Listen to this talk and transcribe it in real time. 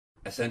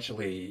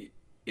essentially,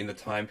 in the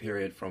time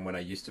period from when I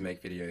used to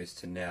make videos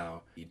to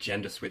now, the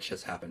gender switch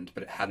has happened,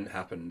 but it hadn't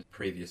happened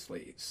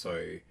previously.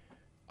 So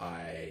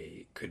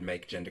I could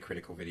make gender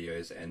critical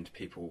videos and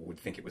people would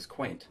think it was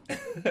quaint.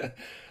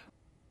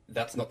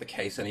 That's not the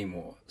case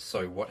anymore.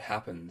 So what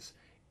happens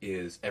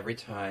is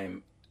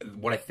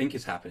what I think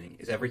is happening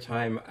is every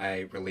time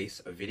I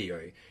release a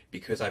video,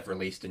 because I've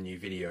released a new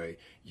video,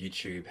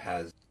 YouTube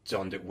has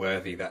deemed it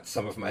worthy that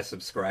some of my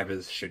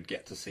subscribers should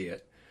get to see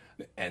it.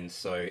 And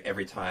so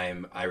every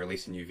time I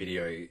release a new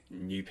video,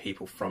 new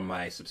people from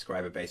my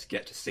subscriber base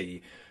get to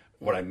see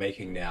what I'm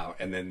making now,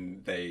 and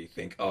then they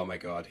think, oh my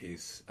god,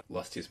 he's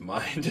lost his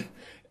mind,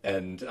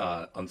 and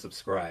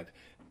unsubscribe.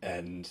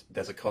 And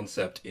there's a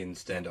concept in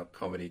stand-up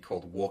comedy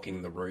called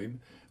walking the room,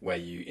 where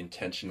you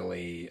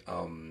intentionally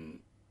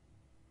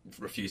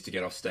refuse to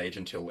get off stage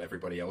until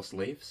everybody else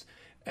leaves.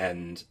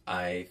 And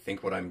I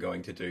think what I'm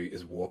going to do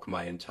is walk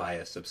my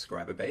entire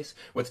subscriber base.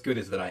 What's good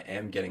is that I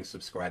am getting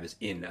subscribers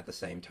in at the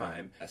same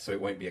time, so it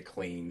won't be a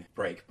clean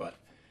break, but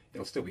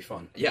it'll still be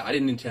fun. Yeah, I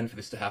didn't intend for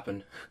this to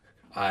happen.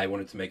 I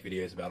wanted to make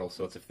videos about all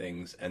sorts of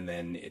things, and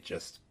then it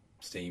just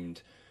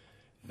seemed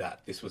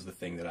that this was the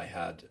thing that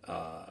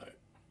I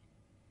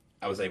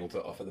was able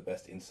to offer the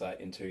best insight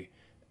into,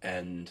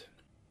 and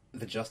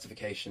the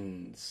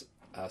justifications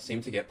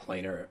seem to get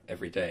plainer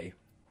every day.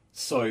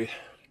 So,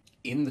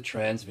 in the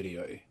trans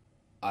video,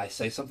 I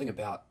say something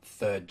about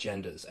third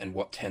genders and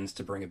what tends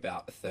to bring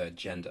about a third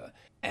gender,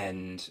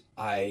 and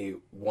I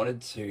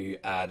wanted to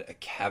add a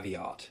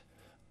caveat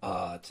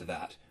to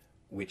that,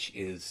 which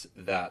is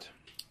that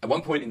at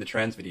one point in the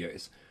trans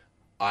videos,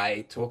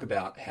 I talk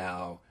about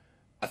how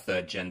a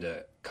third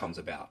gender comes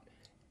about,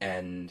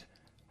 and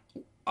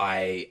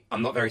I'm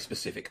not very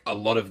specific. A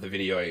lot of the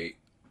video,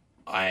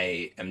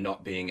 I am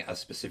not being as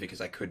specific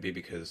as I could be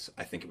because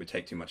I think it would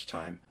take too much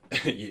time.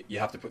 You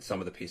have to put some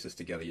of the pieces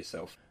together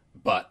yourself.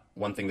 But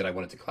one thing that I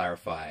wanted to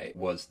clarify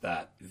was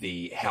that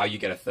the how you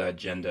get a third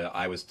gender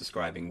I was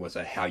describing was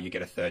how you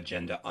get a third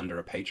gender under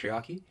a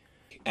patriarchy.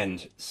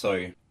 And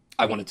so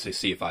I wanted to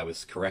see if I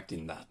was correct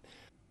in that.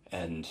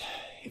 And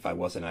if I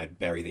wasn't, I'd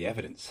bury the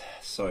evidence.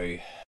 So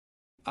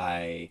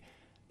I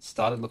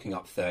started looking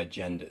up third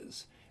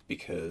genders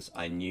because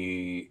I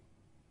knew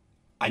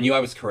I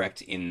was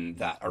correct in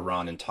that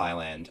Iran and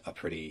Thailand are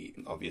pretty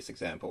obvious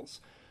examples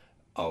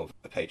of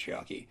a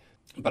patriarchy.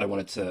 But I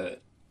wanted to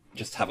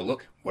just have a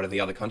look. What are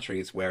the other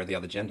countries? Where are the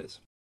other genders?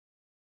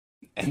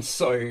 And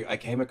so I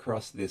came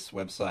across this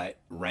website,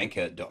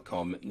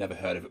 ranker.com. Never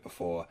heard of it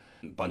before.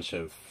 A bunch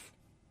of,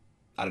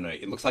 I don't know,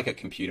 it looks like a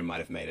computer might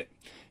have made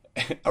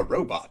it. A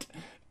robot.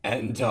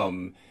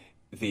 And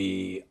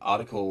the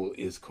article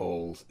is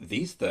called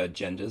 "These Third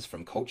Genders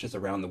from Cultures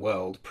Around the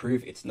World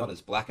Prove It's Not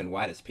as Black and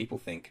White as People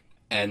Think."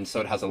 And so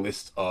it has a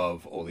list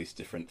of all these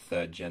different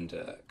third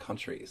gender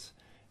countries.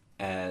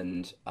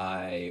 And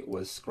I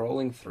was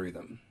scrolling through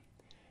them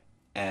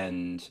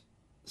and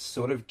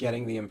sort of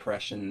getting the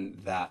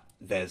impression that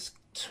there's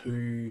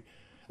two...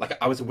 Like,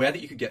 I was aware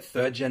that you could get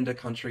third gender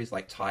countries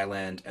like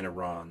Thailand and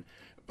Iran,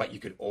 but you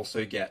could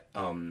also get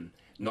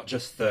not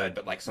just third,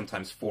 but like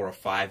sometimes 4 or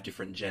 5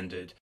 different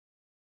gendered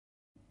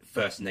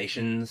First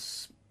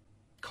Nations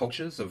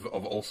cultures of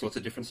all sorts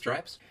of different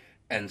stripes.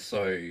 And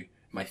so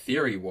my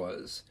theory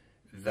was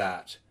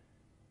that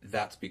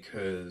that's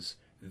because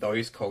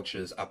those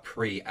cultures are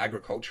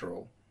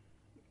pre-agricultural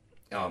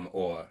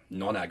or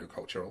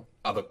non-agricultural.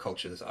 Other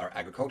cultures are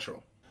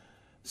agricultural.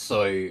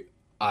 So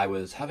I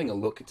was having a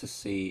look to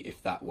see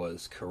if that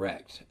was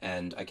correct,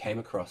 and I came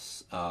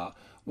across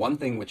one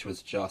thing which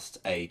was just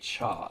a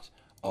chart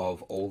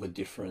of all the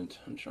different,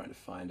 I'm trying to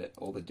find it,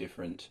 all the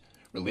different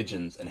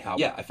religions and how...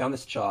 Yeah, I found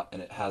this chart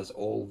and it has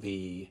all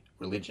the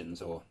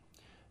religions, or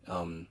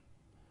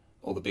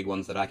all the big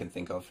ones that I can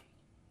think of.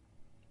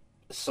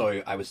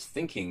 So I was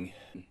thinking,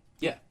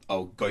 yeah,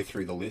 I'll go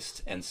through the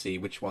list and see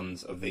which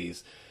ones of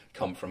these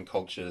come from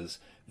cultures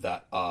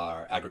that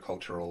are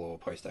agricultural or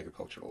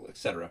post-agricultural,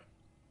 etc.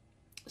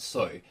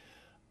 So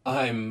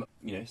I'm,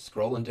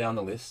 scrolling down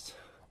the list,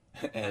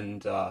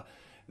 and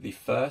the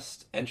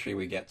first entry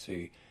we get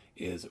to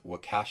is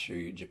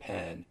Wakashu,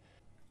 Japan.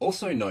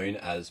 Also known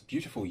as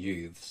beautiful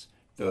youths,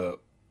 the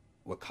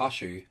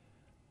Wakashu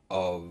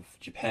of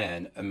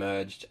Japan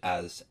emerged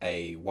as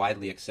a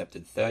widely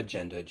accepted third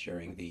gender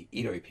during the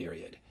Edo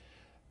period.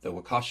 The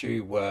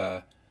Wakashu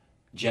were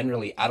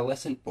generally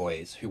adolescent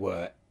boys who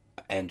were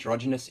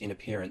androgynous in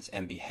appearance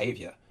and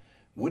behavior.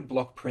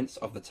 Woodblock prints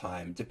of the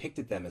time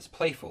depicted them as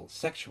playful,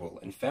 sexual,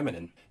 and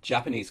feminine.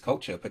 Japanese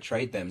culture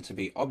portrayed them to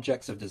be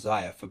objects of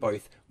desire for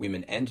both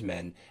women and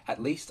men,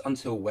 at least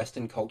until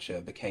Western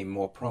culture became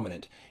more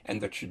prominent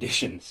and the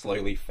tradition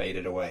slowly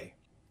faded away.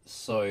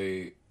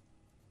 So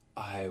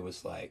I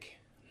was like,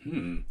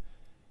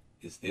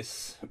 is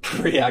this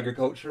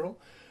pre-agricultural?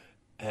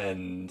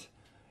 And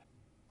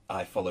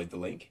I followed the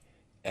link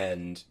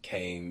and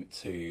came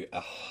to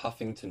a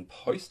Huffington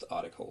Post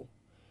article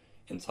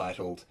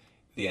entitled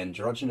 "The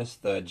Androgynous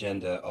Third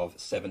Gender of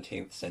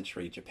 17th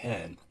Century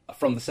Japan."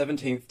 From the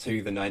 17th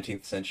to the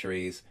 19th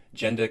centuries,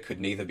 gender could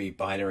neither be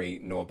binary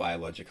nor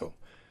biological.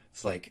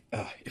 It's like,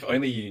 if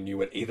only you knew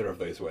what either of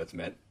those words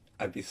meant,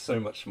 I'd be so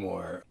much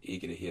more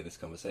eager to hear this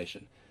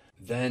conversation.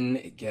 Then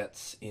it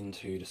gets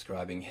into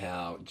describing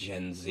how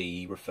Gen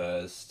Z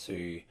refers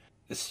to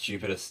the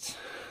stupidest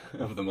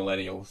of the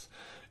millennials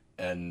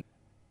and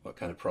what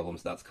kind of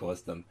problems that's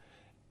caused them.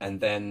 And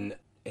then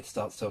it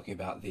starts talking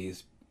about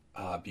these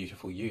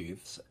beautiful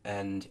youths,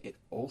 and it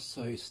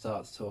also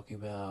starts talking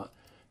about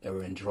they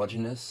were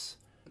androgynous,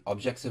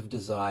 objects of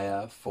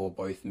desire for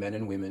both men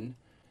and women.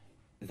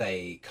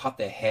 They cut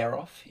their hair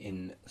off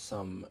in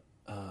some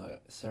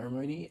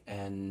ceremony,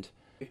 and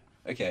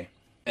okay.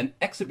 An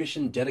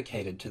exhibition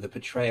dedicated to the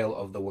portrayal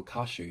of the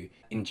wakashu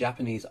in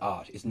Japanese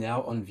art is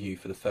now on view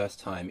for the first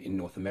time in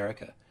North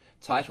America.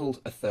 Titled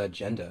A Third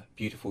Gender,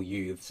 Beautiful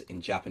Youths in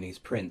Japanese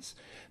Prints,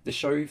 the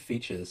show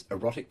features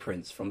erotic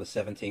prints from the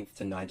 17th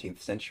to 19th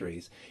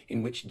centuries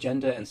in which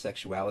gender and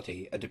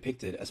sexuality are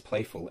depicted as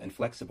playful and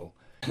flexible.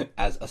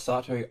 As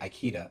Asato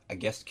Aikida, a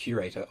guest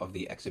curator of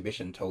the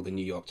exhibition, told the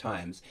New York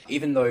Times,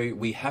 even though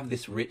we have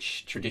this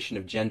rich tradition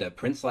of gender,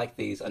 prints like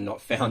these are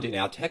not found in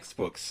our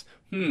textbooks.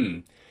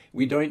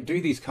 We don't do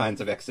these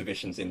kinds of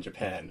exhibitions in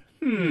Japan.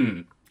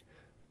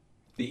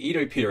 The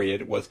Edo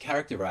period was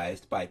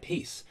characterized by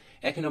peace,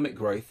 economic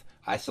growth,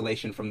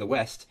 isolation from the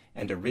West,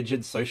 and a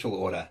rigid social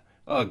order.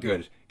 Oh,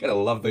 good. Gotta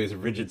love those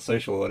rigid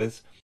social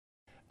orders.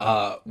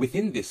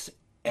 Within this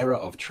era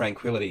of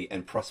tranquility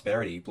and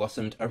prosperity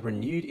blossomed a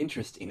renewed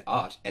interest in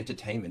art,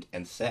 entertainment,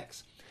 and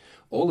sex,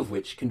 all of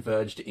which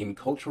converged in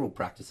cultural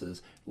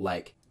practices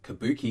like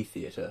kabuki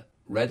theatre,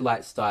 red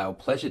light style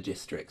pleasure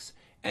districts,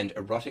 and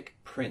erotic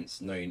prints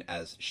known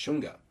as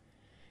shunga.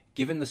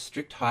 Given the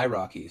strict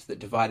hierarchies that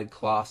divided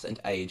class and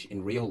age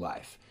in real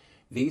life,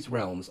 these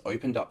realms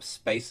opened up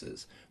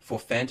spaces for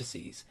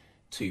fantasies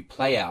to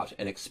play out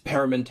and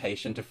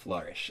experimentation to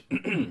flourish.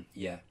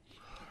 Yeah.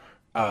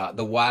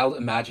 The wild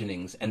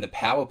imaginings and the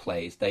power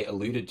plays they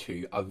alluded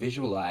to are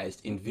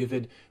visualized in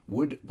vivid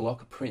wood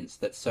block prints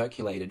that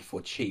circulated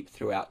for cheap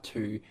throughout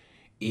 2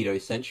 Edo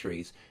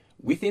centuries.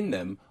 Within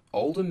them,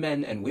 older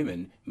men and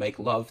women make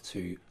love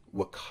to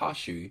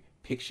wakashu,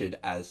 pictured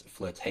as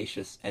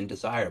flirtatious and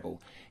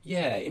desirable.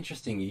 Yeah,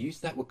 interesting. You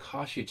used that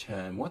wakashu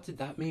term. What did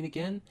that mean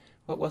again?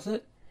 What was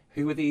it?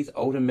 Who were these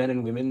older men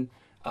and women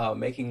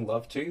making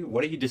love to?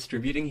 What are you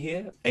distributing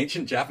here?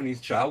 Ancient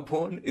Japanese child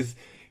porn? Is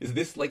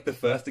this like the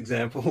first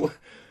example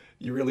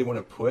you really want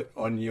to put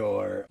on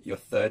your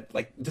third?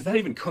 Like, does that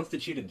even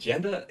constitute a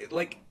gender?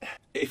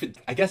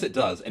 I guess it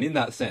does. And in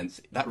that sense,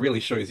 that really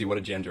shows you what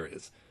a gender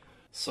is.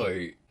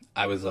 So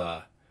I was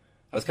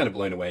kind of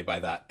blown away by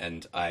that,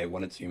 and I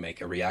wanted to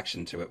make a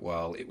reaction to it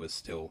while it was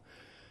still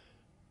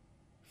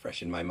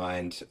fresh in my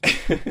mind.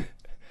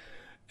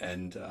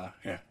 And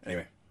yeah,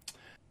 anyway.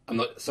 I'm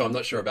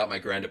not sure about my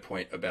grander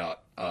point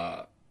about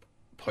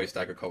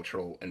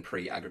post-agricultural and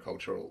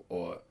pre-agricultural,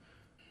 or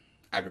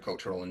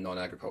agricultural and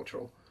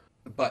non-agricultural.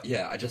 But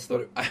yeah, I just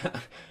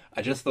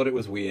thought it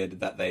was weird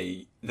that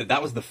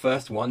that was the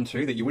first one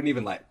too, that you wouldn't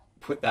even like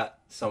put that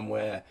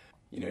somewhere,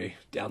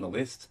 down the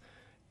list.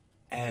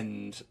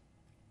 And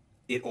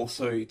it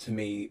also, to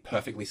me,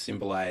 perfectly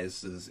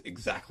symbolizes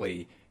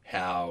exactly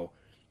how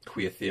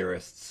queer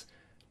theorists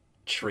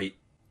treat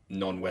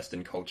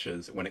non-Western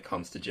cultures when it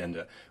comes to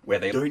gender, where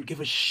they don't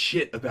give a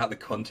shit about the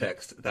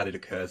context that it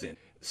occurs in,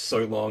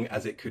 so long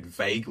as it could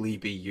vaguely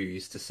be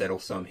used to settle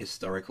some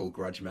historical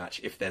grudge match.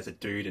 If there's a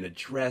dude in a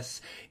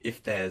dress,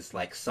 if there's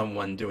like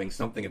someone doing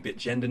something a bit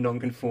gender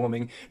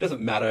non-conforming,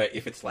 doesn't matter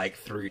if it's like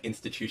through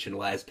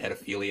institutionalized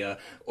pedophilia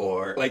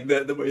or like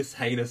the most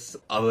heinous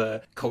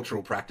other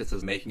cultural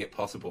practices making it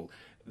possible.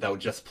 They'll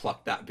just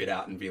pluck that bit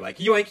out and be like,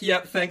 yoink,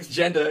 yep, thanks,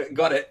 gender,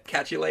 got it,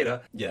 catch you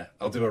later. Yeah,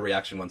 I'll do a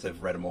reaction once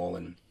I've read them all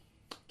and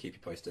keep you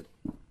posted.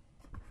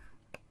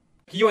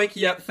 Yoink,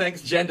 yep,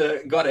 thanks,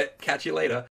 gender, got it, catch you later.